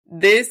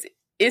This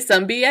is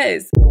some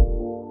BS.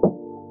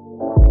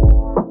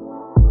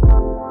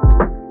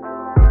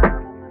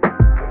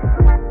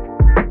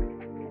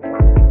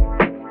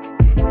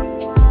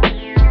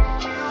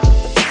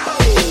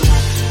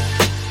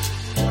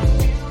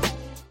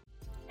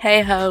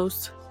 Hey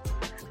hoes,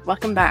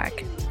 welcome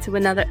back to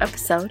another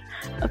episode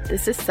of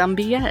This is Some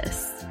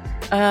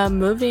BS.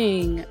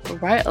 Moving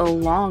right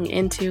along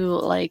into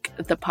like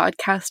the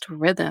podcast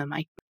rhythm.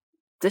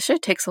 This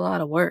shit takes a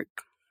lot of work.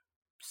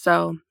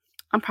 So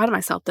I'm proud of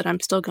myself that I'm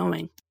still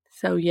going.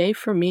 So yay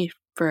for me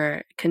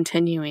for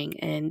continuing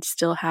and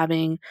still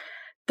having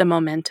the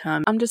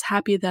momentum. I'm just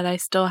happy that I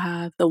still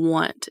have the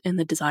want and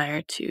the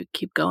desire to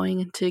keep going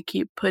and to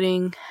keep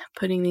putting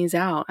these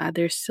out.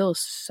 There's still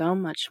so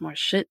much more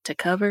shit to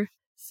cover.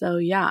 So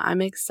yeah, I'm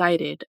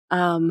excited.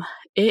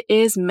 It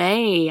is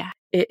May.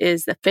 It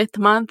is the 5th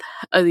month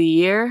of the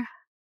year,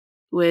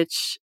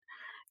 which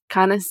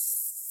kind of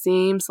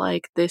seems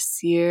like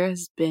this year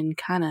has been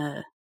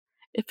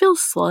it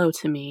feels slow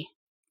to me.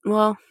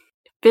 Well,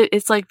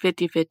 it's like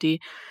 50-50.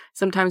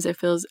 Sometimes it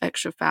feels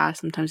extra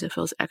fast, sometimes it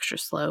feels extra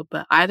slow,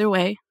 but either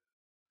way,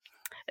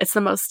 it's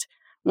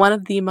one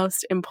of the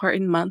most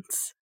important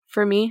months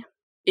for me.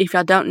 If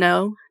y'all don't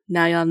know,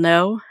 now y'all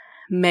know.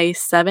 May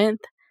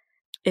 7th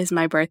is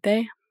my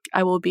birthday.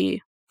 I will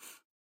be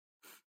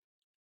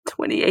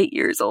 28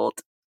 years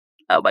old.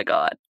 Oh my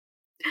god.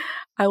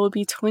 I will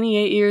be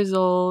 28 years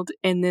old,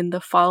 and then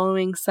the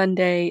following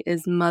Sunday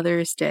is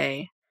Mother's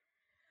Day,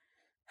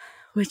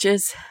 which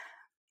is,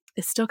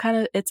 it's still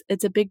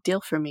it's a big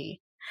deal for me.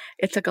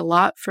 It took a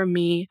lot for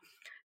me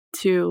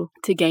to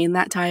gain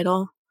that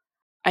title.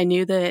 I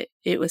knew that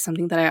it was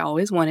something that I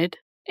always wanted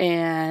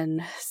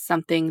and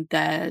something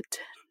that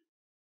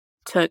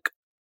took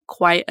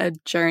quite a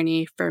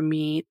journey for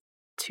me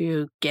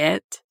to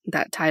get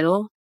that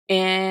title.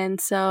 And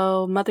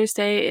so Mother's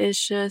Day is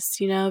just,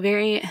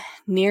 very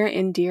near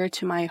and dear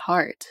to my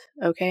heart,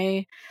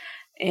 okay?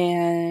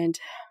 And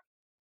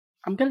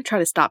I'm going to try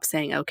to stop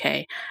saying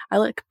okay.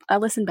 I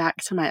listen back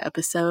to my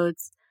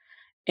episodes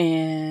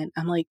and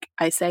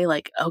I say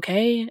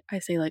okay, I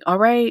say all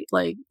right,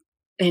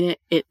 and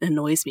it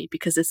annoys me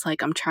because it's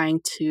like I'm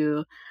trying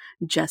to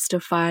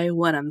justify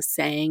what I'm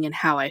saying and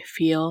how I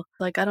feel.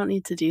 I don't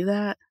need to do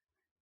that.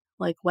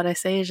 What I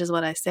say is just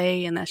what I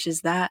say, and that's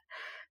just that.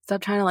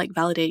 Stop trying to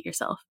validate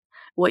yourself.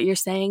 What you're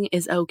saying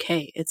is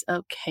okay. It's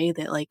okay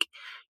that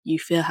you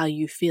feel how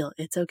you feel.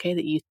 It's okay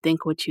that you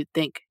think what you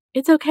think.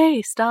 It's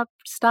okay. Stop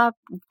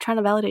trying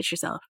to validate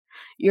yourself.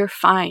 You're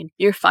fine.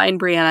 You're fine,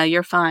 Brianna.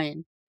 You're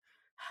fine.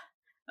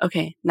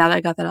 Okay, now that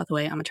I got that out of the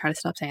way, I'm gonna try to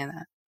stop saying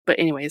that. But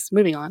anyways,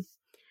 moving on.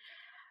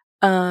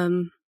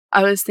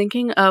 I was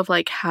thinking of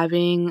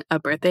having a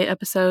birthday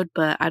episode,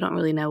 but I don't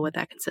really know what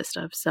that consists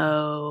of.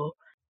 So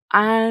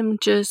I'm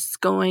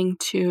just going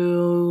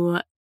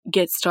to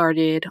get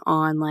started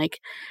on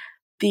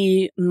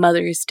the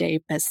Mother's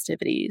Day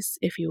festivities,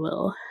 if you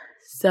will.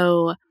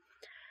 So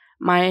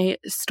my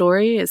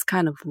story is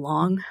kind of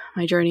long.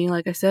 My journey,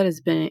 like I said,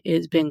 has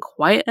been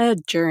quite a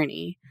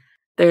journey.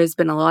 There's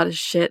been a lot of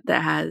shit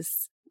that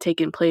has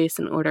taken place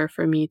in order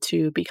for me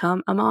to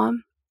become a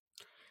mom.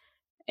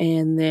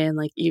 And then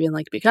even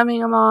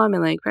becoming a mom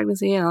and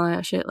pregnancy and all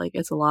that shit,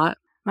 it's a lot.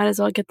 Might as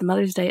well get the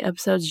Mother's Day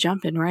episodes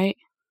jumping, right?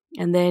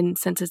 And then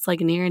since it's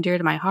near and dear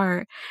to my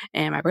heart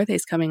and my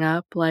birthday's coming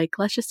up,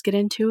 let's just get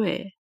into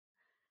it.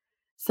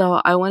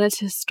 So I wanted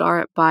to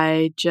start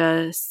by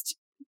just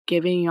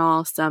giving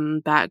y'all some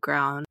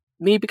background.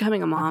 Me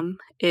becoming a mom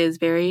is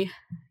very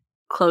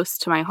close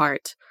to my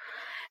heart,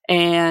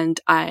 and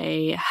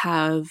I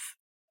have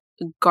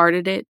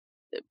guarded it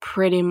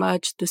pretty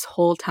much this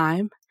whole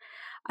time.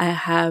 I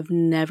have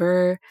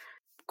never,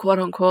 quote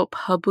unquote,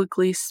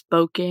 publicly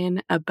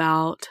spoken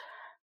about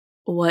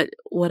what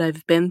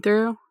I've been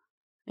through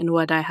and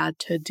what I had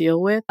to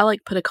deal with. I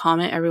put a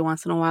comment every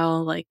once in a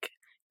while,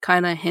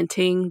 kind of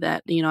hinting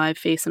that, I've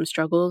faced some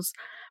struggles,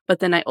 but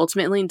then I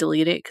ultimately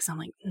delete it because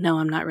I'm no,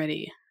 I'm not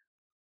ready.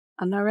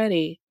 I'm not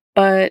ready.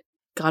 But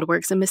God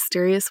works in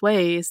mysterious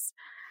ways.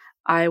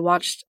 I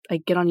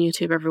get on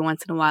YouTube every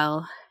once in a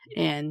while,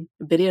 and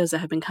videos that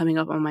have been coming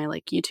up on my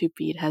YouTube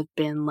feed have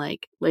been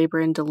labor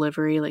and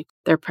delivery,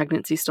 their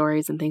pregnancy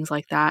stories and things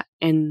like that.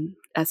 And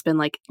that's been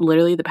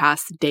literally the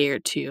past day or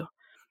two.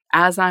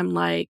 As I'm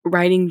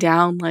writing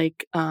down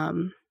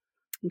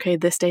okay,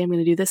 this day I'm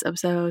going to do this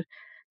episode.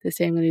 This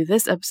day I'm going to do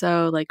this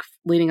episode,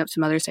 leading up to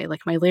Mother's Day,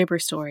 my labor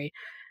story,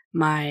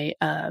 my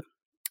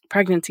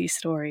pregnancy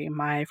story,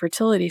 my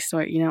fertility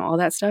story, all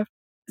that stuff.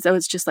 So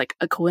it's just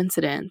a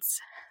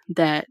coincidence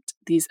that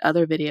these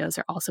other videos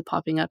are also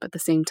popping up at the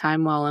same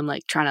time while I'm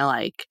trying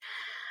to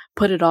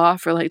put it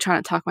off or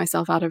trying to talk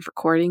myself out of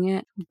recording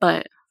it.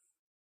 But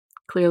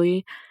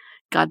clearly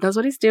God knows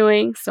what he's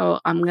doing,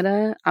 so I'm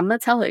gonna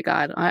tell it,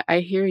 God. I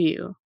hear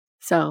you.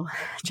 So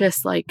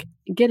just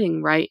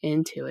getting right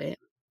into it.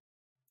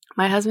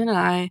 My husband and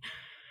I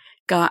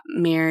got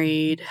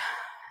married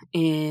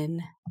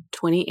in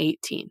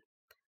 2018.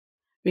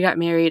 We got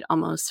married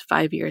almost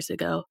 5 years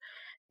ago,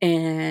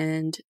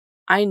 and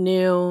I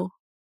knew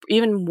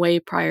even way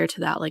prior to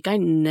that, like I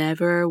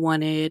never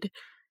wanted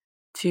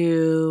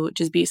to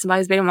just be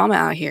somebody's baby mama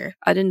out here.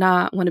 I did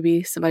not want to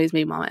be somebody's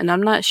baby mama. And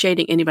I'm not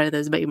shading anybody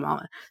that's a baby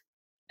mama.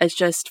 It's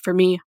just for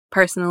me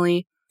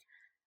personally,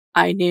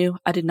 I knew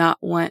I did not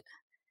want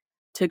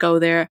to go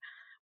there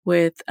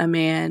with a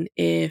man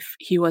if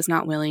he was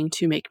not willing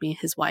to make me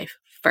his wife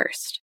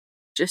first.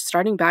 Just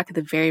starting back at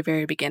the very,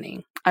 very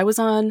beginning. I was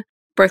on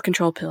birth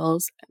control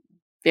pills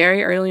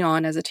very early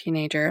on as a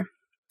teenager,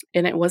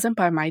 and it wasn't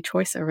by my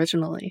choice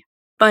originally.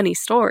 Funny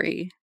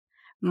story.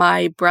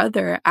 My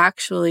brother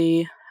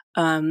actually,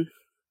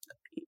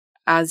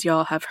 as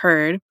y'all have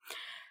heard,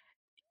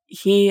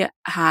 he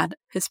had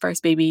his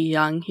first baby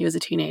young. He was a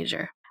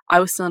teenager. I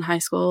was still in high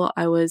school.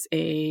 I was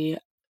a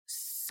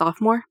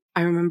sophomore.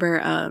 I remember,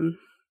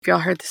 if y'all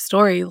heard the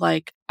story,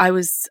 like I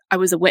was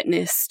a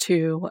witness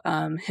to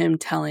him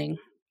telling,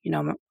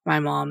 my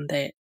mom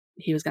that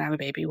he was gonna have a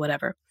baby,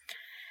 whatever.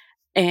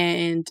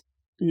 And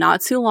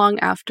not too long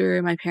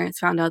after my parents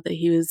found out that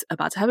he was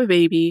about to have a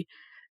baby,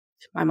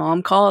 my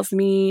mom calls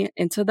me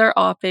into their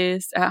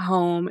office at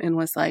home and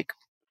was like,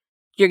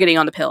 "You're getting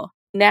on the pill."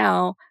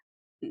 Now,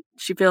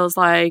 she feels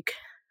like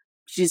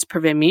she's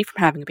preventing me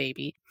from having a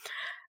baby.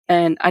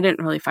 And I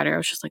didn't really fight her. I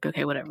was just like,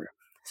 okay, whatever.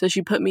 So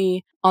she put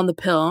me on the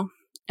pill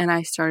and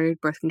I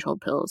started birth control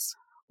pills.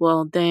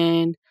 Well,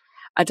 then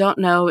I don't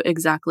know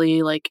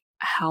exactly like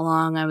how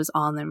long I was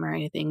on them or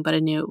anything, but I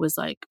knew it was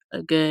like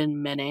a good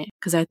minute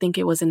because I think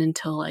it wasn't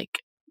until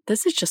like,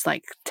 this is just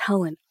like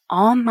telling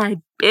all my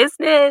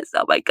business.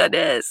 Oh my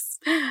goodness.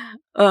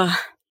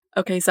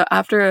 Okay, so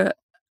after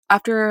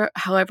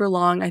however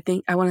long,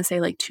 I want to say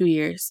like 2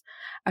 years.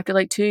 After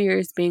like 2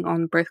 years being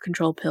on birth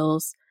control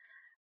pills,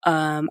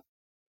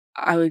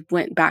 I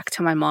went back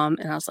to my mom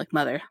and I was like,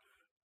 "Mother,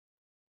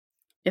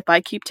 if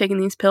I keep taking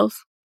these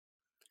pills,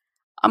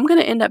 I'm going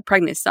to end up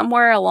pregnant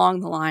somewhere along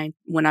the line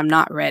when I'm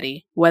not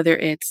ready." Whether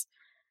it's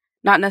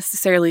not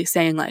necessarily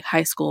saying like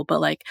high school, but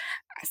like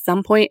at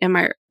some point in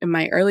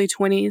my early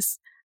 20s,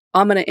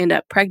 I'm going to end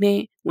up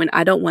pregnant when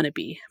I don't want to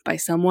be by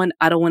someone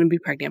I don't want to be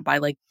pregnant by.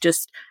 Like,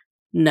 just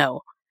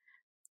no.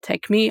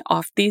 Take me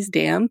off these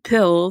damn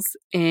pills.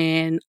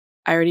 And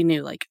I already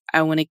knew, like,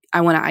 I want an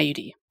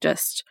IUD.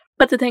 Just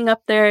put the thing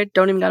up there.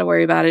 Don't even got to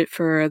worry about it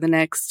for the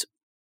next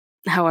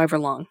however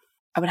long.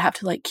 I would have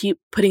to like keep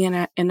putting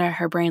in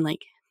her brain, like,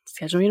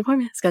 schedule me an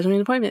appointment, schedule me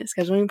an appointment,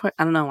 schedule me an appointment.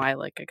 I don't know why,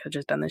 like, I could have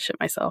just done this shit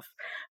myself.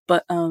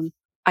 But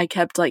I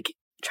kept like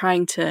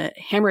trying to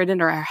hammer it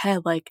into her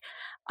head, like,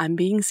 I'm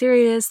being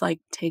serious, like,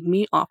 take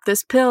me off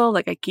this pill,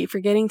 like, I keep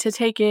forgetting to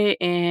take it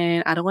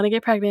and I don't want to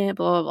get pregnant,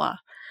 blah, blah, blah.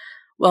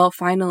 Well,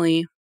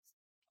 finally,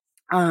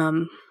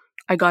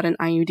 I got an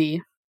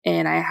IUD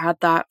and I had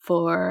that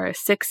for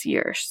 6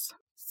 years.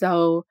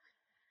 So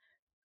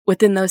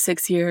within those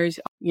 6 years,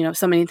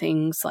 so many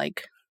things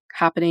like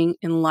happening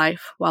in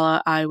life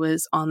while I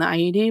was on the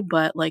IUD,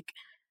 but like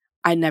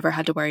I never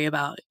had to worry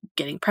about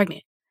getting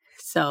pregnant.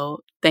 So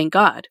thank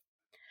God.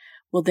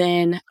 Well,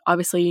 then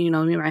obviously, me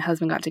and my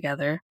husband got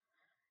together,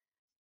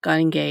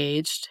 got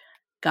engaged,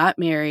 got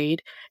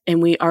married,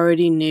 and we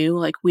already knew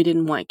like we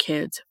didn't want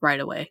kids right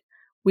away.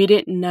 We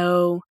didn't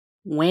know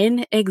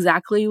when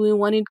exactly we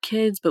wanted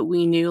kids, but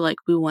we knew like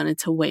we wanted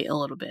to wait a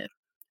little bit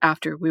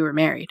after we were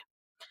married.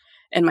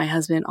 And my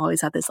husband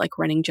always had this like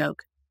running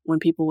joke when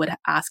people would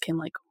ask him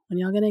like, when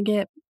are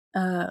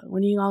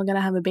you all gonna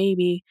have a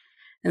baby?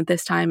 And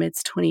this time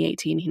it's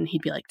 2018 and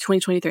he'd be like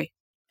 2023,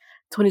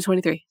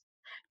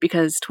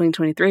 because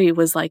 2023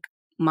 was like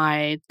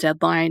my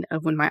deadline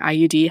of when my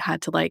IUD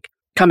had to like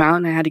come out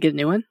and I had to get a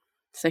new one.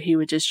 So he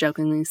would just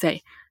jokingly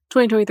say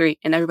 2023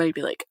 and everybody'd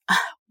be like,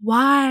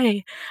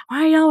 why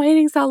are y'all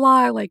waiting so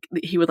long? Like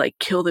he would like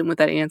kill them with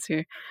that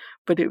answer.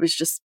 But it was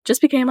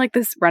just became like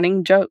this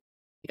running joke.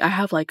 I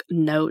have like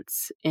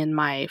notes in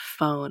my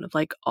phone of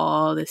like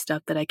all this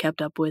stuff that I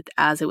kept up with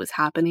as it was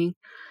happening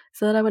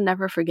so that I would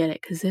never forget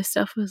it. Cause this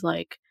stuff was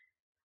like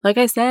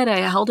I said, I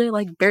held it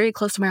like very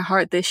close to my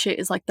heart. This shit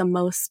is like the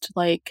most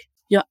like,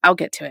 I'll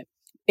get to it.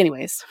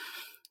 Anyways,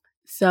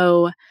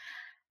 so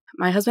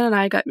my husband and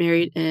I got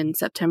married in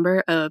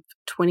September of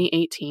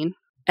 2018.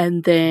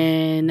 And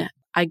then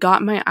I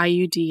got my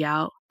IUD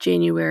out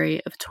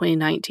January of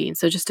 2019.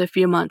 So just a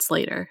few months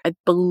later. I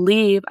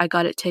believe I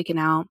got it taken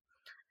out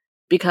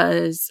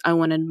because I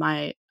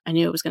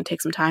knew it was going to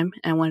take some time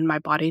and I wanted my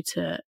body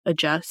to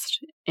adjust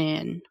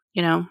and,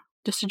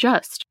 just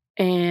adjust.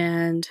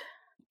 And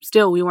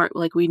still, we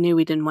knew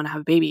we didn't want to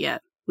have a baby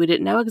yet. We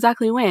didn't know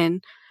exactly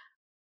when,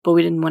 but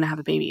we didn't want to have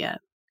a baby yet.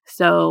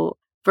 So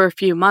for a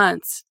few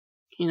months,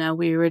 we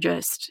were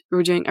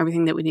doing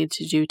everything that we needed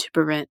to do to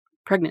prevent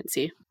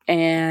pregnancy.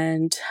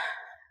 And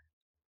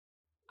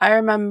I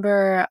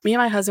remember me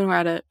and my husband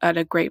were at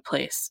a great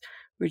place.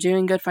 We were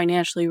doing good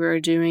financially. We were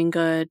doing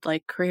good,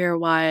 like,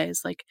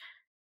 career-wise. Like,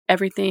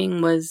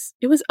 everything was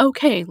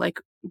okay.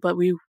 Like, but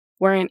we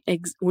weren't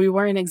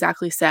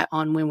exactly set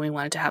on when we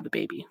wanted to have a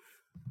baby.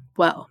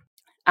 Well,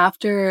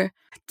 after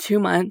 2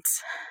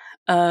 months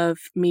of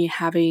me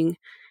having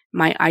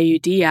my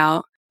IUD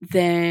out,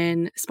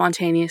 then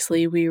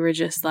spontaneously we were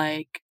just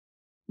like,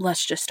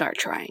 let's just start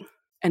trying.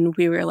 And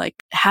we were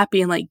like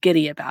happy and like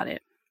giddy about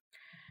it.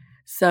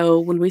 So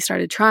when we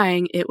started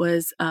trying, it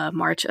was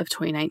March of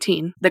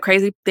 2019. The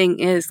crazy thing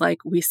is, like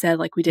we said,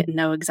 like we didn't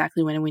know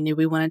exactly when, and we knew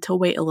we wanted to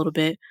wait a little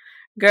bit.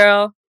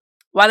 Girl,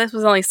 why this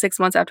was only 6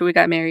 months after we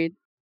got married?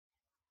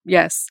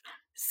 Yes,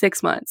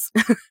 6 months.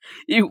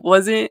 It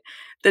wasn't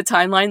the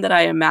timeline that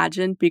I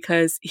imagined,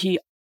 because he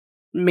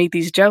made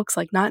these jokes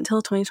like not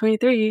until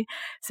 2023.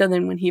 So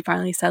then when he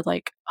finally said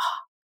like, oh,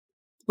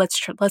 let's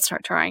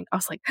start trying, I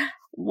was like,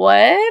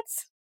 what?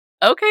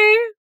 Okay.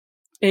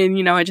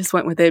 And I just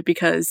went with it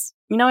because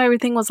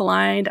everything was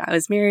aligned. I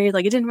was married.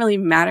 Like, it didn't really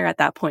matter at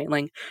that point,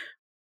 like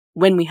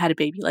when we had a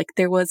baby. Like,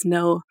 there was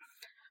no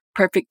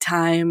perfect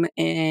time,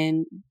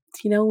 and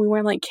we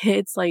weren't like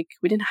kids. Like,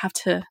 we didn't have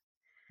to,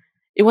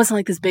 it wasn't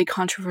like this big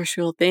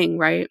controversial thing,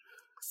 right?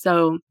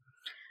 So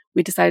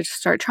we decided to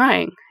start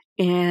trying,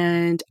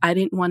 and I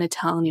didn't want to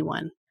tell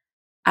anyone.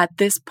 At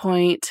this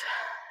point,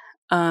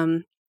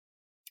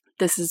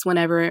 this is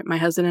whenever my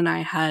husband and I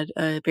had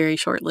a very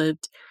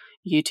short-lived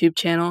YouTube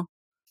channel.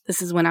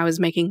 This is when I was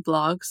making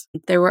vlogs.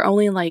 There were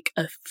only like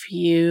a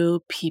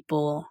few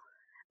people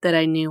that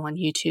I knew on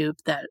YouTube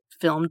that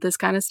filmed this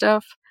kind of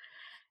stuff.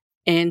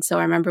 And so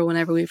I remember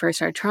whenever we first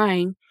started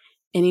trying,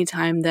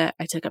 anytime that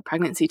I took a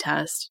pregnancy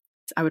test,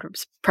 I would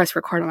press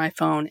record on my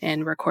phone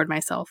and record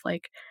myself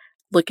like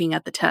looking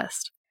at the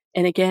test.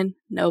 And again,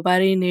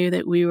 nobody knew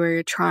that we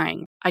were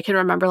trying. I can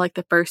remember like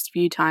the first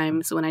few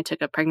times when I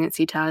took a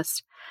pregnancy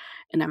test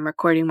and I'm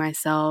recording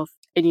myself,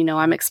 and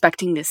I'm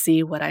expecting to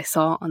see what I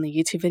saw on the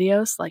YouTube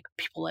videos. Like,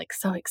 people like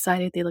so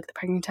excited, they look at the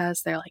pregnancy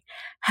test, they're like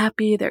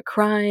happy, they're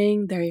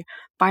crying, they're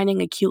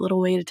finding a cute little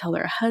way to tell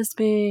their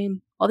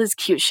husband, all this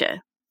cute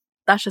shit.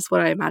 That's just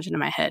what I imagine in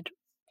my head.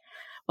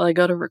 Well, I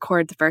go to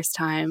record the first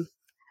time,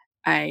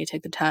 I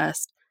take the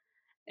test,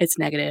 it's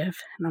negative,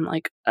 and I'm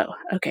like, oh,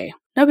 okay,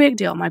 no big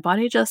deal. My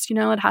body just,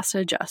 it has to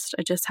adjust.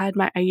 I just had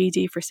my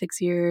IUD for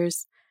 6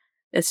 years.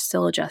 It's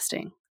still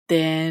adjusting.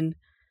 Then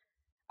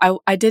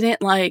I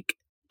didn't like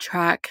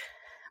track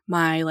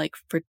my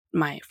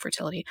my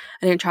fertility.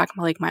 I didn't track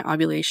my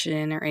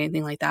ovulation or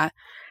anything like that.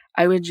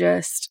 I would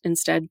just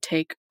instead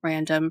take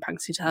random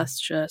pregnancy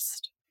tests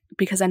just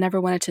because I never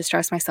wanted to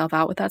stress myself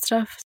out with that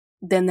stuff.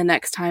 Then the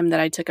next time that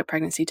I took a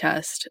pregnancy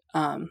test,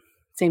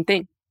 same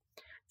thing.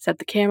 Set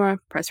the camera,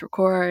 press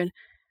record,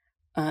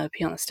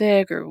 pee on the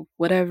stick or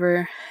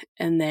whatever,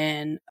 and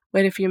then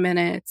wait a few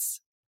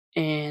minutes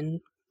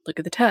and look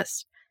at the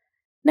test.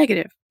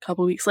 Negative. A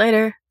couple weeks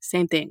later,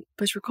 same thing.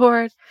 Push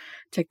record,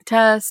 check the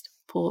test,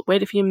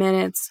 wait a few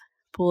minutes,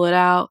 pull it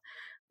out,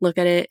 look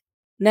at it,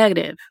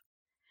 negative.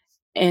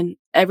 And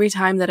every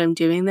time that I'm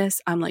doing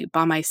this, I'm like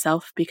by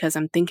myself because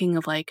I'm thinking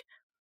of like,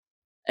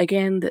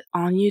 again,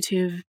 on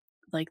YouTube,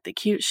 like the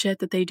cute shit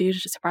that they do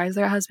to surprise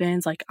their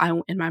husbands. Like,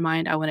 in my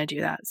mind, I want to do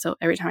that. So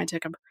every time I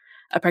took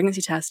a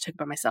pregnancy test, I took it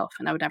by myself,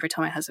 and I would never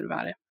tell my husband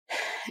about it.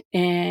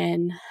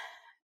 And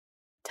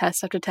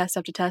test after test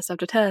after test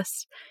after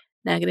test,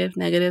 negative,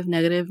 negative,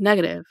 negative,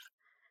 negative.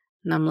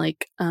 And I'm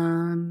like,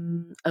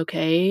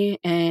 okay.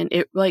 And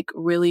it like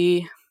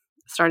really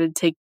started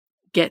to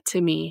get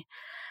to me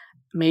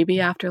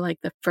maybe after like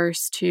the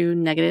first 2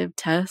 negative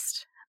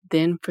tests.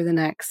 Then for the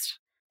next,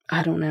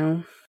 I don't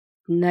know,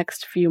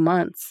 next few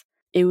months,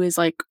 it was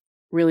like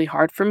really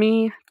hard for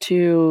me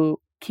to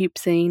keep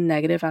saying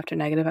negative after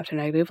negative after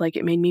negative. Like,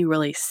 it made me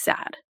really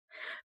sad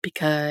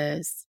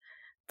because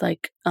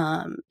like,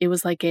 it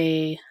was like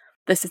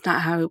this is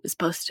not how it was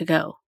supposed to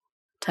go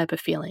type of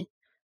feeling.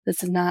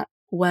 This is not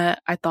what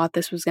I thought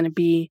this was going to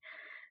be.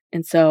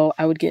 And so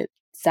I would get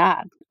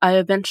sad. I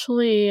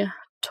eventually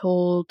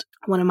told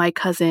one of my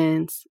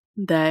cousins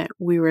that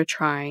we were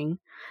trying,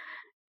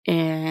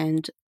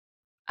 and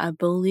I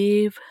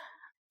believe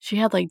she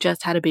had like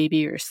just had a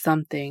baby or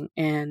something,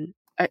 and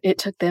it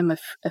took them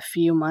a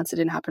few months. It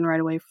didn't happen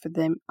right away for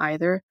them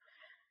either,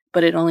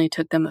 but it only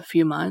took them a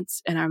few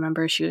months. And I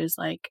remember she was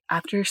like,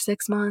 after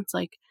 6 months,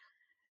 like,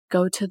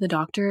 go to the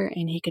doctor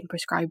and he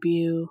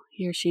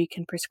or she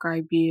can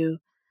prescribe you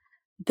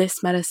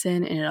this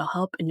medicine and it'll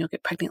help and you'll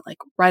get pregnant like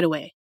right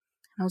away.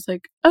 And I was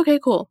like, okay,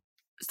 cool.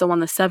 So on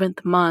the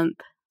 7th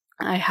month,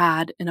 I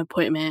had an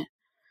appointment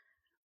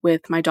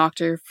with my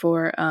doctor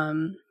for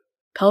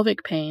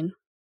pelvic pain.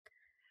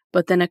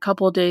 But then a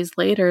couple days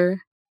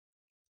later,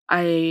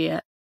 sorry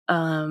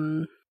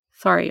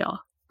y'all,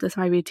 this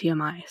might be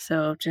TMI,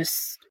 so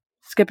just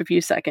skip a few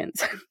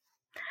seconds.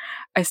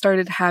 I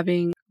started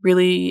having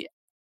really,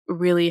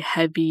 really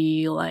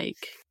heavy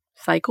like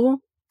cycle,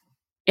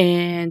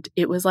 and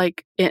it was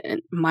like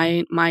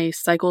my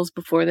cycles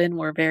before then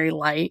were very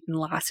light and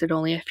lasted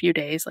only a few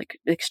days, like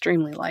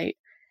extremely light.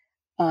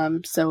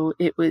 So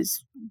it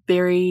was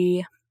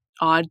very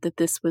odd that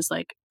this was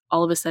like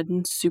all of a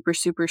sudden super,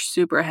 super,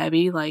 super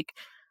heavy, like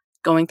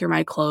going through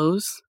my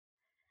clothes.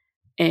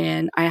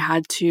 And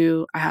I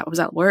was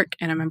at work,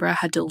 and I remember I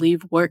had to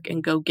leave work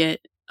and go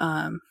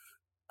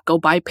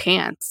buy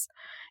pants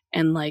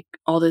and like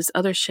all this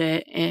other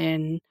shit.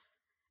 And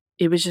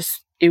it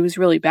was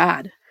really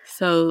bad.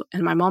 So,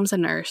 and my mom's a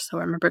nurse. So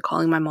I remember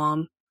calling my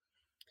mom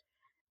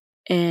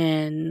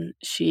And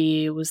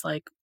she was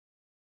like,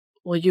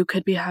 well, you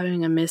could be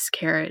having a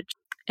miscarriage.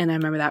 And I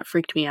remember that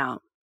freaked me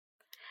out.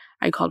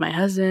 I called my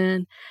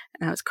husband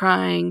and I was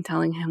crying,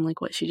 telling him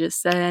like what she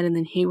just said. And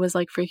then he was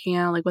like freaking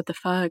out, like, what the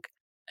fuck?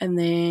 And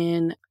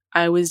then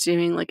I was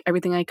doing like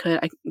everything I could.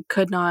 I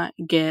could not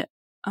get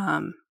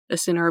a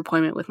sooner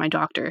appointment with my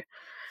doctor.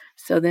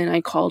 So then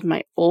I called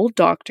my old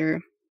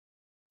doctor,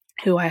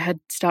 who I had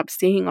stopped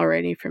seeing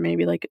already for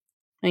maybe like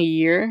a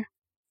year.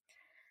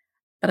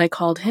 But I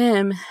called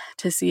him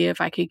to see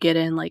if I could get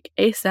in like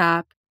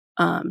ASAP,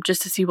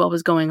 just to see what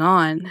was going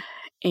on.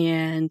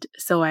 And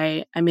so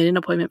I made an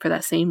appointment for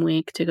that same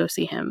week to go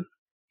see him.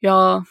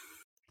 Y'all,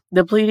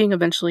 the bleeding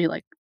eventually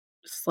like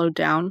slowed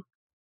down.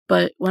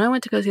 But when I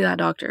went to go see that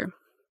doctor,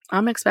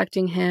 I'm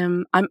expecting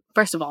him.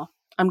 First of all,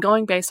 I'm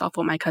going based off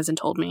what my cousin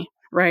told me,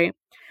 right?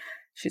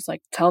 She's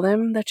like, tell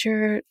them that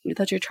you're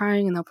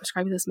trying and they'll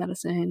prescribe you this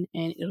medicine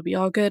and it'll be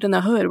all good in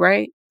the hood,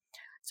 right?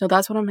 So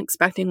that's what I'm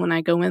expecting when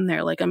I go in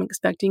there. Like, I'm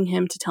expecting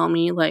him to tell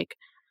me like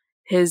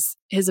his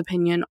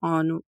opinion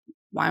on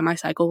why my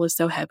cycle was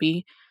so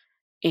heavy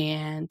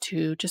and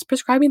to just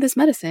prescribe me this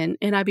medicine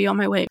and I'd be on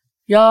my way.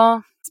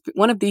 Y'all, it's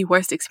one of the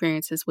worst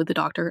experiences with the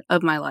doctor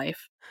of my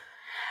life.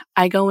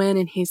 I go in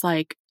and he's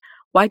like,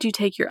 why'd you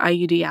take your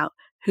IUD out?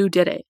 Who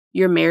did it?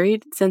 You're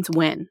married? Since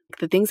when?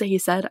 The things that he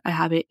said, I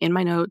have it in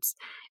my notes,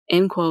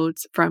 in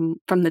quotes from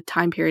the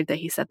time period that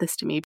he said this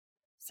to me.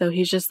 So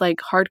he's just like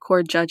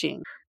hardcore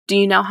judging. Do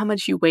you know how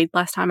much you weighed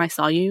last time I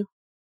saw you?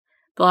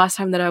 The last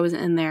time that I was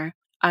in there,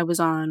 I was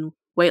on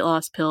weight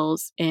loss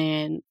pills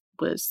and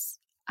I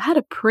had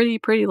a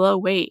pretty low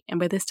weight. And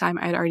by this time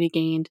I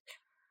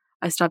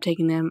stopped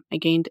taking them. I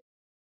gained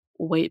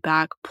weight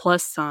back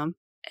plus some.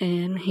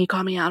 And he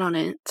called me out on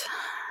it.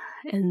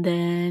 And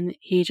then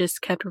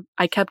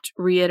I kept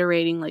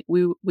reiterating, like,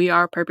 we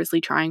are purposely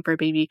trying for a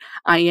baby.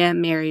 I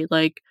am married.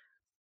 Like,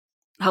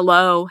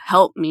 hello,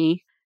 help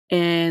me.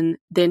 And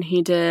then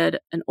he did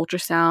an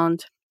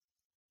ultrasound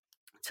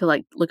to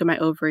like look at my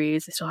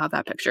ovaries. I still have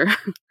that picture.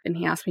 And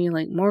he asked me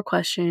like more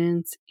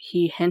questions.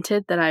 He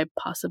hinted that I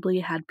possibly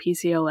had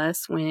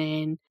PCOS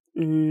when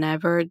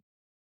never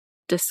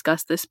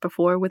discussed this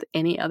before with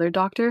any other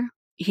doctor.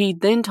 He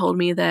then told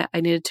me that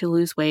I needed to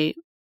lose weight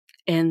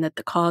and that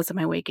the cause of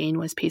my weight gain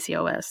was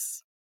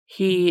PCOS.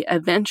 He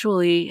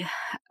eventually,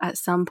 at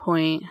some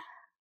point,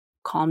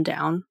 calmed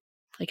down.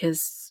 Like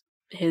his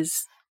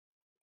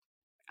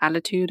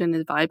attitude and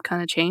his vibe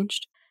kind of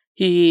changed.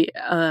 He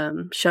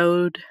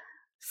showed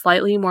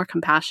slightly more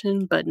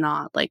compassion, but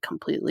not like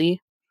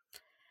completely.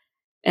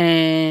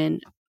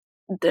 And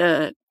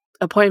the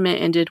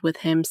appointment ended with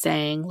him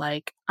saying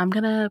like, I'm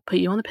gonna put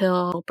you on the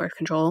pill, birth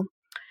control.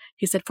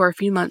 He said for a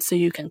few months so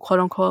you can quote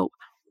unquote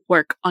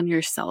work on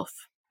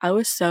yourself. I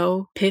was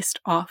so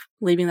pissed off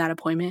leaving that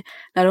appointment.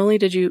 Not only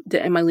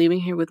am I leaving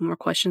here with more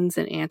questions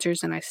than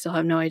answers and I still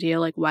have no idea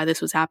like why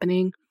this was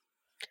happening,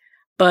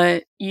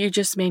 but you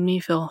just made me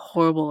feel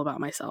horrible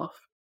about myself.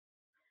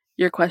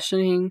 You're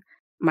questioning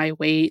my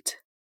weight.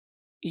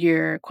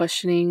 You're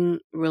questioning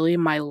really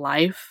my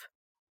life.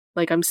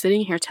 Like, I'm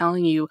sitting here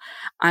telling you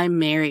I'm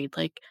married.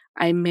 Like,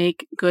 I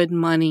make good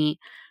money.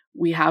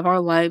 We have our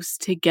lives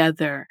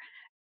together.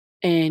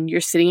 And you're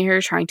sitting here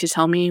trying to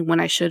tell me when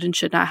I should and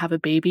should not have a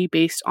baby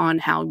based on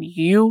how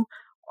you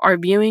are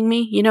viewing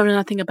me. You know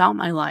nothing about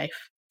my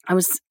life. I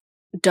was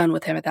done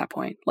with him at that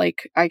point.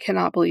 Like, I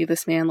cannot believe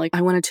this man. Like,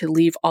 I wanted to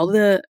leave all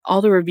the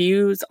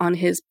reviews on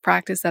his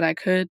practice that I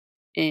could,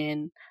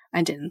 and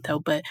I didn't though,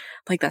 but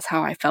like that's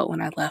how I felt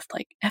when I left.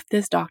 Like, F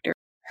this doctor.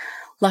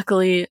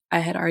 Luckily, I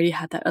had already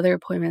had that other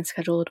appointment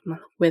scheduled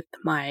with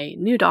my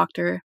new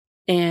doctor,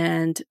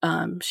 and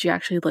she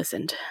actually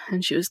listened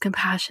and she was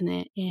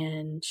compassionate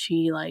and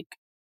she like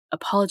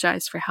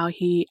apologized for how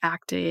he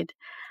acted.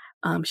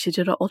 She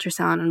did an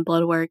ultrasound and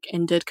blood work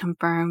and did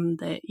confirm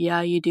that,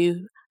 yeah, you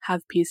do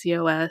have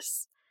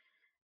PCOS.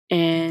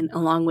 And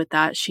along with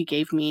that, she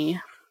gave me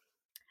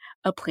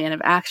a plan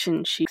of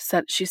action. She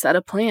set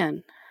a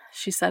plan.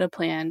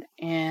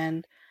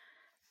 And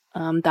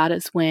that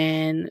is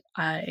when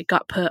I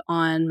got put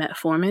on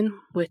metformin,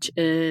 which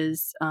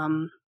is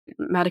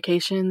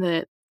medication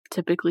that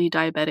typically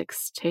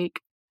diabetics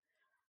take,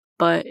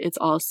 but it's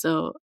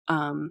also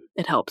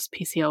it helps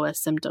PCOS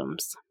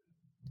symptoms.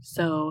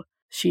 So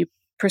she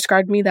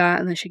prescribed me that,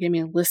 and then she gave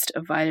me a list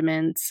of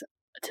vitamins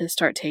to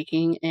start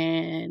taking.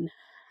 And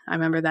I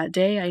remember that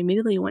day I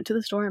immediately went to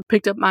the store and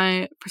picked up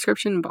my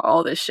prescription and bought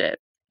all this shit.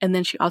 And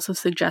then she also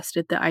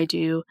suggested that I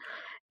do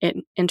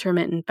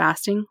intermittent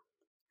fasting.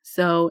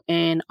 So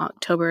in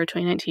October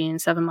 2019,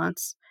 7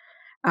 months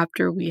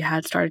after we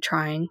had started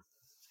trying,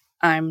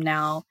 I'm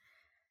now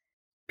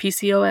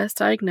PCOS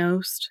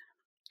diagnosed.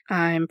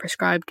 I'm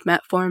prescribed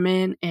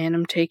metformin and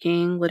I'm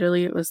taking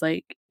literally it was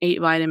like 8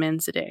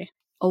 vitamins a day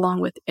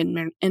along with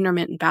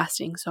intermittent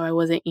fasting. So I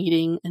wasn't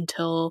eating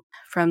until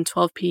from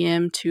 12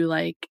 p.m. to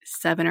like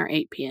 7 or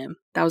 8 p.m.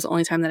 That was the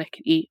only time that I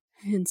could eat.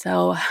 And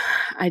so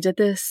I did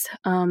this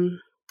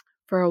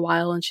for a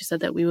while, and she said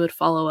that we would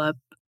follow up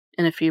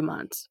in a few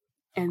months.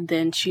 And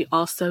then she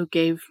also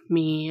gave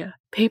me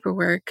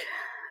paperwork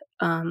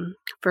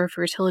for a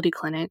fertility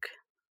clinic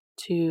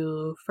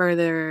to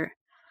further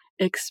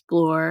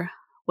explore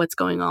what's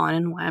going on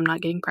and why I'm not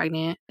getting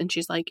pregnant. And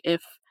she's like,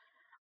 if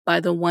by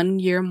the 1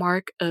 year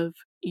mark of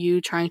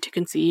you trying to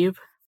conceive,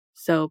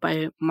 so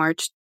by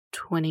March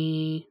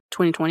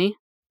 2020,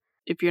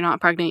 if you're not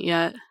pregnant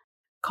yet,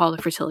 call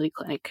the fertility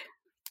clinic.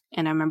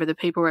 And I remember the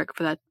paperwork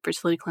for that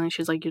fertility clinic.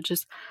 She was like, you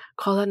just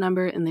call that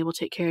number and they will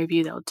take care of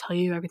you. They'll tell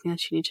you everything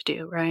that you need to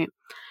do, right?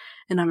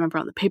 And I remember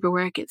on the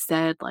paperwork it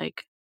said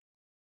like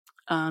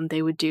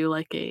they would do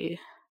like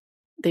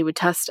they would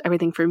test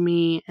everything for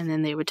me, and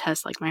then they would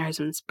test like my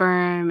husband's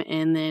sperm,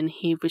 and then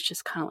he was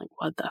just kind of like,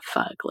 what the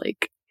fuck?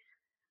 Like,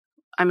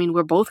 I mean,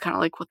 we're both kind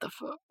of like, what the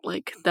fuck?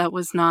 Like, this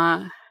was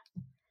not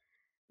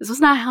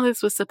how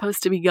this was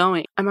supposed to be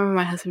going. I remember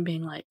my husband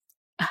being like,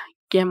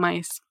 get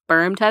my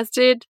sperm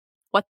tested?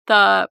 What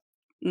the?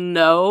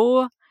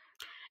 No.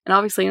 And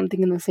obviously I'm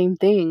thinking the same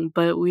thing,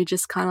 but we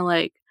just kind of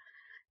like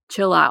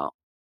chill out.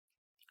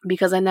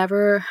 Because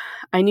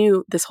I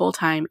knew this whole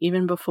time,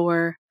 even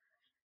before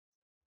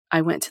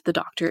I went to the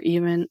doctor,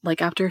 even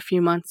like after a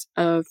few months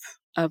of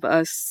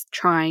us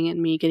trying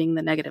and me getting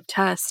the negative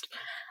test,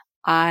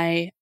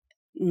 I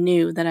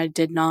knew that I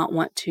did not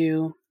want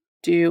to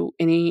do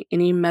any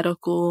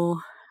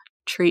medical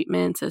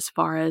treatments as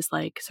far as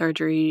like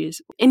surgeries,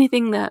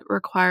 anything that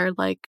required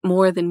like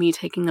more than me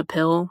taking a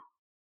pill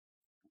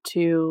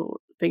to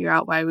figure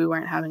out why we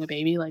weren't having a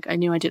baby. Like, I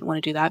knew I didn't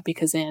want to do that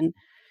because then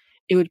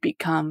it would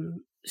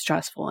become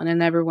stressful, and I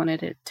never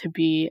wanted it to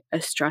be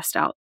a stressed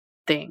out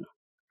thing.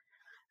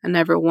 I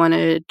never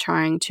wanted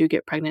trying to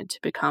get pregnant to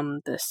become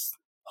this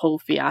whole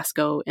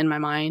fiasco in my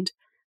mind,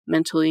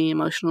 mentally,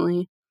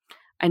 emotionally.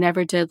 I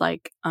never did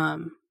like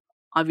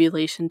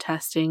ovulation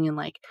testing and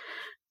like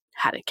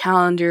had a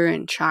calendar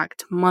and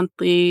tracked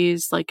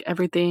monthlies, like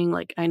everything.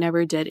 Like, I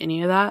never did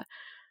any of that.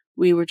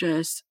 We were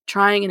just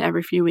trying, and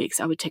every few weeks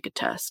I would take a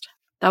test.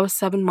 That was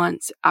 7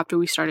 months after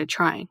we started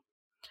trying.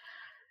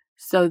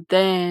 So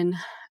then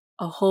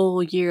a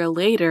whole year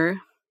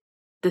later,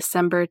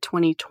 December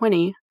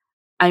 2020,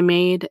 I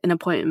made an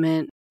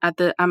appointment at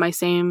my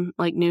same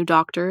like new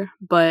doctor,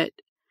 but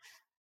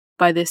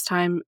by this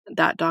time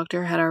that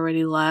doctor had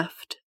already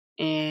left,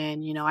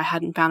 and you know, I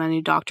hadn't found a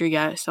new doctor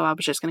yet, so I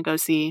was just going to go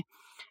see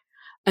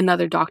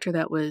another doctor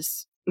that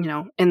was, you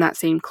know, in that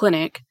same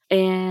clinic.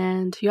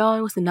 And y'all,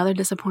 it was another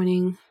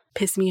disappointing,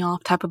 piss me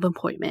off type of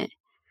appointment.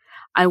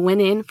 I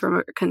went in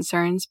for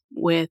concerns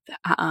with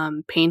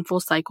painful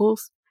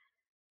cycles,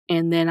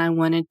 and then I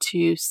wanted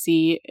to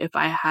see if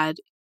I had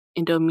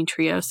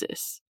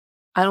endometriosis.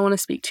 I don't want to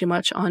speak too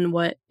much on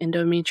what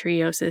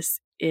endometriosis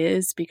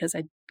is because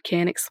I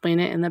can't explain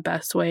it in the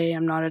best way.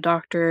 I'm not a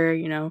doctor,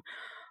 you know,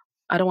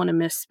 I don't want to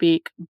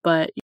misspeak,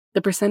 but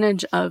the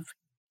percentage of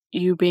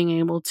you being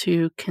able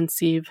to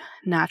conceive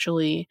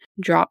naturally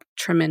dropped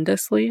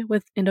tremendously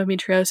with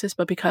endometriosis,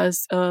 but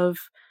because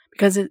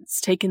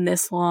it's taken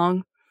this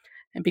long,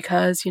 and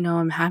because, you know,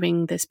 I'm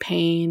having this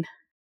pain,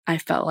 I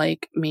felt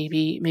like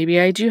maybe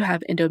I do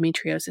have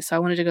endometriosis. So I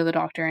wanted to go to the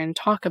doctor and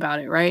talk about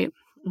it, right?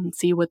 And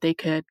see what they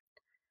could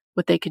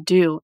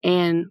do.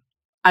 And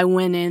I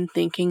went in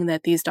thinking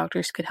that these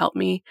doctors could help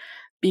me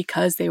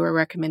because they were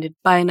recommended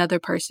by another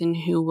person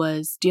who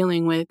was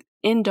dealing with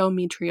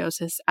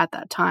endometriosis at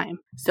that time.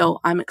 So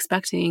I'm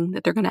expecting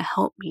that they're going to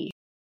help me.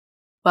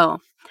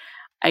 Well,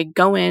 I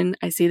go in,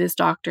 I see this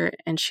doctor,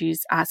 and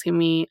she's asking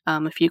me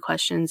a few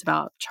questions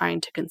about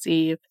trying to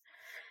conceive.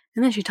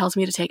 And then she tells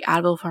me to take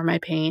Advil for my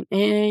pain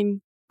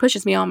and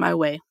pushes me on my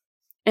way.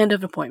 End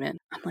of appointment.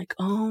 I'm like,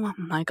 oh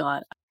my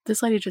God.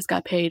 This lady just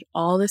got paid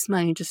all this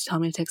money just to tell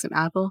me to take some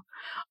Advil.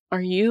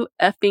 Are you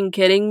effing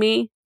kidding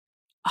me?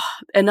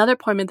 Another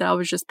appointment that I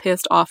was just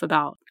pissed off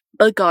about.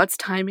 But God's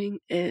timing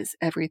is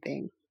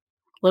everything.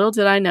 Little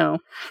did I know,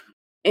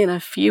 in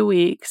a few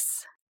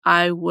weeks,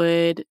 I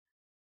would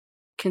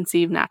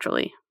conceive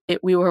naturally.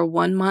 We were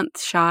 1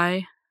 month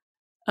shy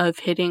of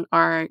hitting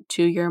our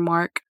 2-year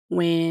mark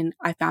when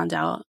I found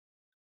out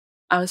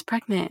I was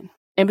pregnant.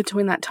 In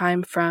between that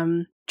time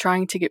from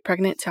trying to get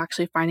pregnant to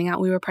actually finding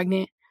out we were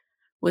pregnant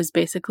was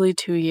basically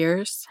 2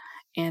 years.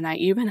 And I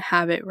even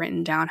have it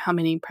written down how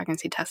many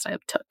pregnancy tests I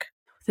took.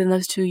 Within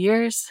those 2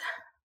 years,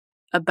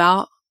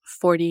 about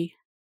 40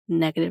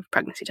 negative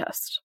pregnancy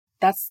tests.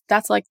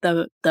 That's like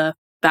the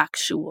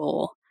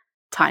factual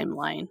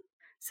timeline.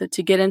 So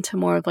to get into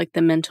more of like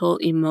the mental,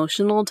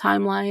 emotional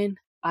timeline,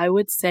 I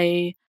would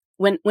say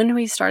when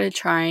we started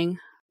trying,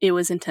 it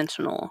was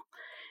intentional.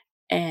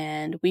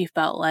 And we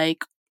felt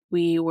like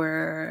we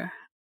were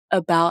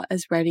about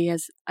as ready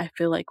as I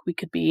feel like we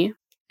could be.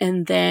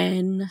 And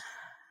then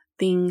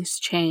things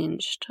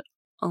changed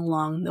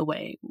along the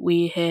way.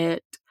 We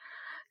hit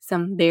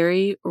some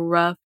very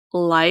rough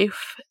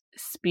life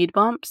speed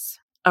bumps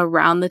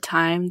around the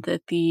time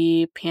that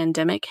the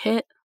pandemic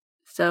hit.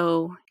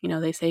 So, you know,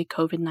 they say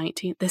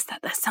COVID-19.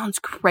 That sounds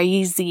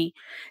crazy.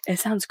 It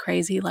sounds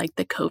crazy, like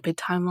the COVID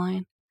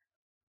timeline.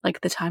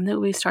 Like the time that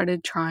we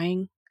started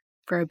trying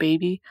for a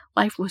baby,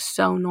 life was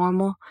so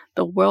normal.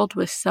 The world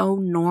was so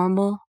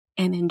normal.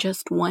 And in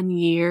just 1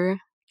 year,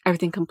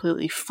 everything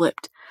completely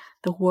flipped.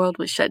 the world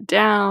was shut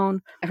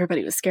down.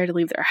 Everybody was scared to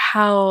leave their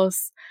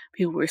house.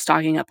 People were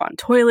stocking up on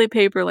toilet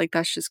paper. Like,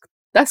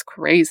 that's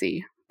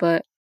crazy.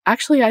 But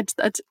actually,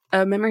 that's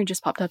a memory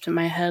just popped up in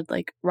my head.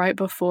 Like, right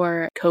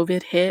before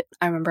COVID hit,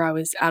 I remember I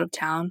was out of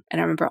town, and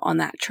I remember on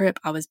that trip,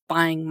 I was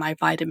buying my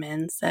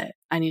vitamins that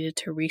I needed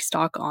to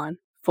restock on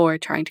for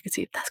trying to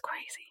conceive. That's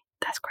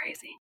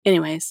crazy.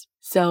 Anyways,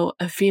 so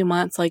a few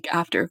months, like,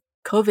 after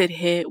COVID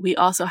hit, we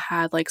also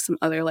had, like, some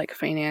other, like,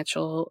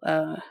 financial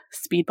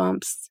speed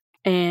bumps.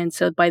 And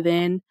so by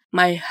then,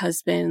 my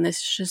husband, this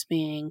is just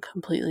being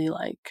completely,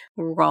 like,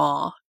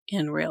 raw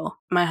and real.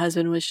 My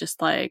husband was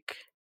just like,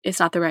 it's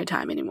not the right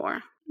time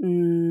anymore.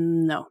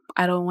 No,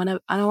 I don't want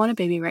a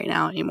baby right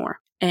now anymore.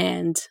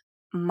 And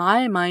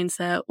my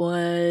mindset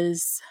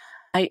was,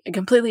 I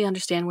completely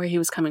understand where he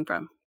was coming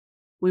from.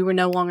 We were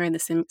no longer in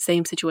the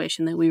same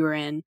situation that we were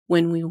in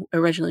when we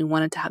originally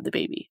wanted to have the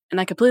baby.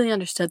 And I completely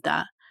understood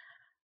that.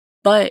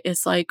 But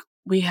it's like,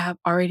 we have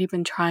already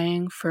been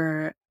trying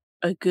for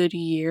a good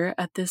year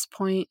at this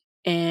point,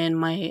 and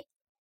my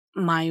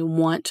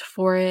want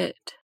for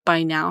it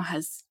by now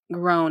has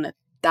grown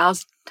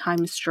 1,000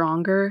 times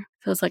stronger.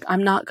 So it's like,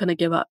 I'm not gonna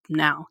give up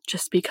now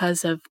just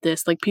because of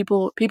this. Like,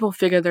 people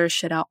figure their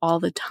shit out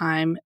all the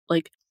time.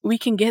 Like, we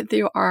can get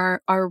through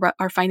our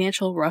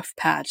financial rough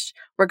patch.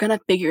 We're gonna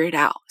figure it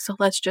out. So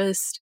let's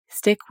just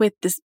stick with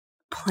this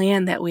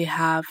plan that we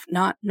have,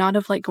 not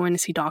of like going to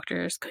see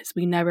doctors, because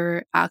we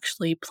never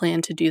actually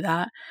plan to do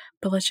that,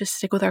 but let's just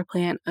stick with our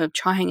plan of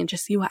trying and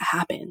just see what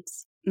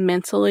happens.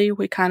 Mentally,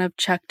 we kind of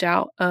checked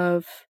out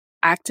of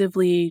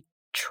actively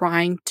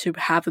trying to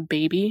have a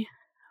baby.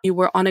 We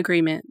were on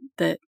agreement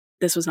that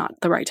this was not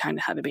the right time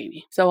to have a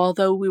baby. So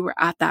although we were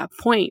at that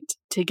point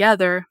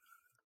together,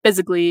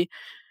 physically,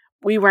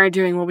 we weren't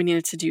doing what we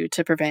needed to do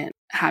to prevent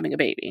having a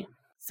baby.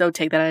 So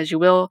take that as you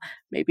will.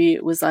 Maybe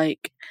it was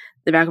like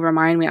the back of our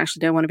mind, we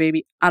actually didn't want a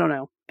baby. I don't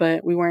know.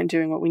 But we weren't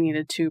doing what we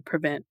needed to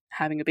prevent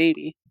having a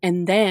baby.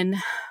 And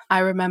then I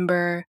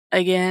remember,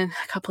 again,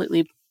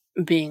 completely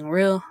being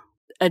real,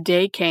 a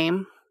day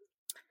came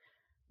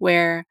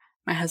where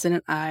my husband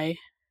and I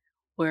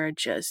were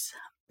just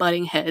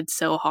butting heads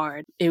so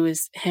hard. It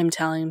was him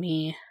telling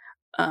me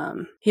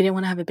he didn't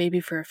want to have a baby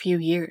for a few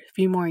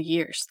more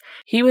years.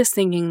 He was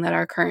thinking that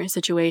our current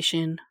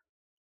situation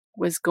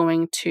was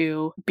going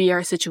to be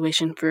our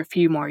situation for a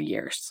few more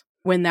years,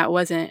 when that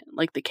wasn't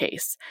like the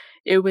case.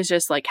 It was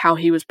just like how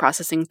he was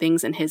processing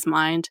things in his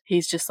mind.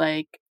 He's just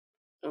like,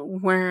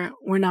 we're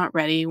not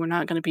ready. We're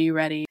not going to be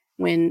ready.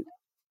 When,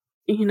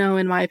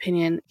 in my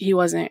opinion, he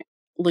wasn't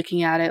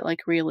looking at it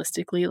like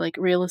realistically. Like,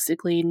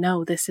 realistically,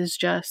 no, this is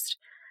just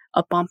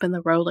a bump in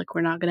the road. Like,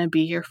 we're not going to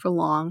be here for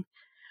long.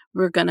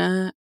 We're going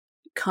to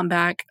come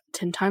back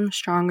 10 times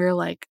stronger,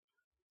 like,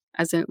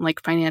 as in,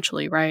 like,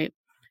 financially, right?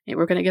 And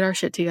we're going to get our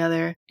shit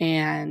together,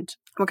 and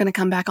we're going to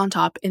come back on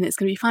top, and it's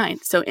going to be fine.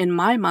 So in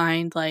my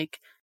mind, like,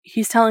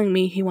 he's telling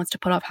me he wants to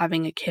put off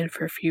having a kid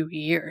for a few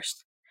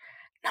years.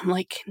 And I'm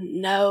like,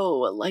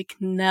 no.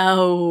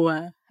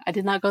 I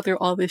did not go through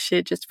all this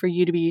shit just for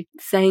you to be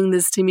saying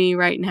this to me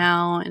right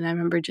now. And I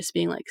remember just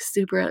being like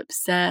super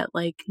upset.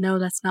 Like, no,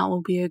 that's not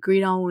what we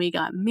agreed on when we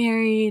got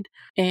married.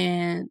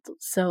 And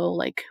so,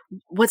 like,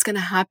 what's going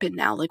to happen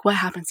now? Like, what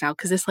happens now?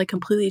 Because this, like,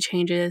 completely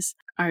changes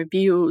our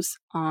views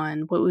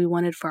on what we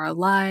wanted for our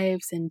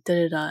lives and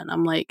da-da-da. And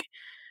I'm like,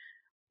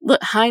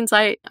 look,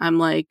 hindsight, I'm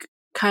like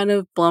kind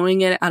of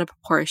blowing it out of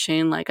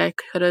proportion. Like, I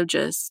could have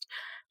just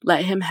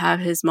let him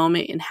have his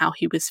moment and how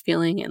he was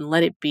feeling and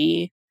let it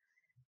be.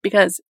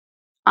 Because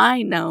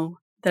I know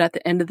that at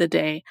the end of the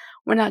day,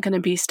 we're not going to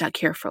be stuck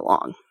here for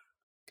long.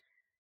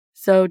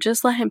 So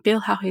just let him feel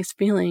how he's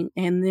feeling,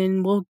 and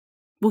then we'll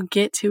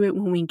get to it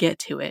when we get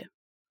to it.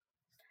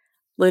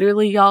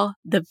 Literally, y'all,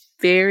 the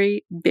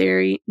very,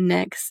 very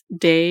next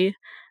day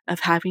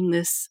of having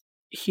this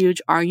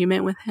huge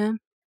argument with him,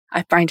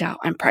 I find out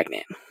I'm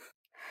pregnant.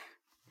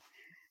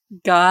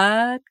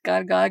 God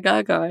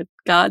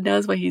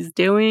knows what he's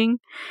doing.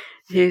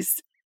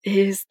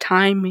 His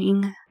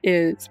timing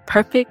is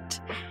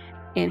perfect,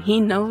 and he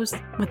knows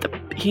what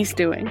he's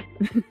doing.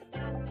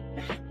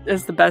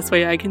 That's the best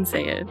way I can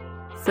say it.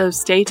 So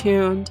stay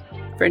tuned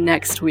for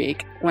next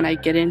week when I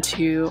get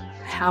into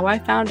how I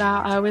found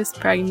out I was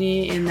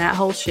pregnant and that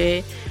whole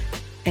shit,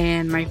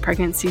 and my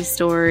pregnancy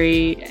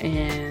story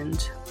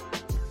and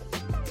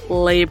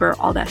labor,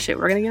 all that shit.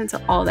 We're gonna get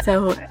into all that.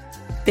 So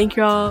thank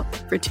you all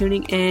for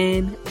tuning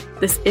in.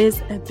 This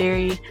is a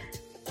very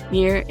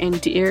near and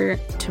dear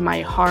to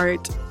my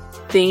heart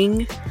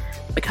thing,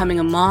 becoming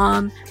a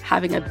mom,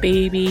 having a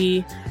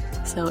baby.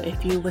 So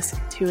if you listen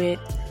to it,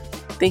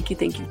 thank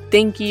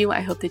you. I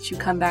hope that you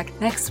come back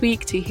next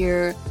week to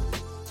hear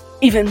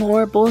even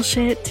more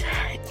bullshit.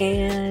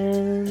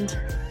 And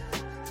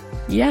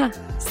yeah,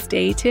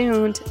 stay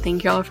tuned.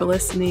 Thank you all for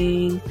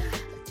listening.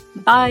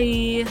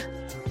 Bye.